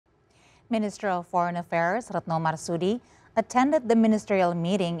Minister of Foreign Affairs Retno Marsudi attended the ministerial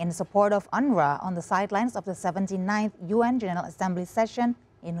meeting in support of Unrwa on the sidelines of the 79th UN General Assembly session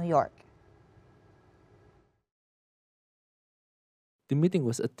in New York. The meeting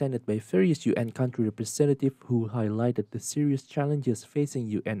was attended by various UN country representatives who highlighted the serious challenges facing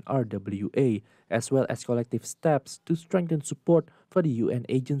UNRWA, as well as collective steps to strengthen support for the UN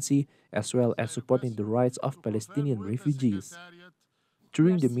agency, as well as supporting the rights of Palestinian refugees.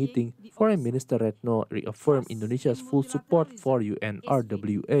 During the meeting, Foreign Minister Retno reaffirmed Indonesia's full support for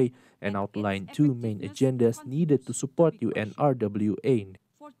UNRWA and outlined two main agendas needed to support UNRWA,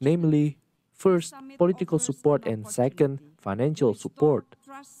 namely, first, political support, and second, financial support.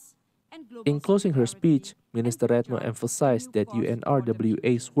 In closing her speech, Minister Retno emphasized that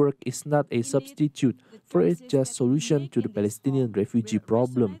UNRWA's work is not a substitute for a just solution to the Palestinian refugee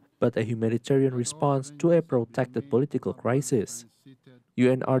problem, but a humanitarian response to a protracted political crisis.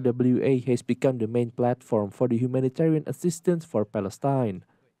 UNRWA has become the main platform for the humanitarian assistance for Palestine.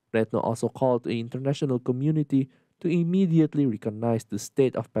 Retno also called the international community to immediately recognize the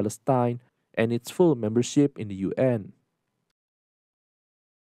state of Palestine and its full membership in the UN.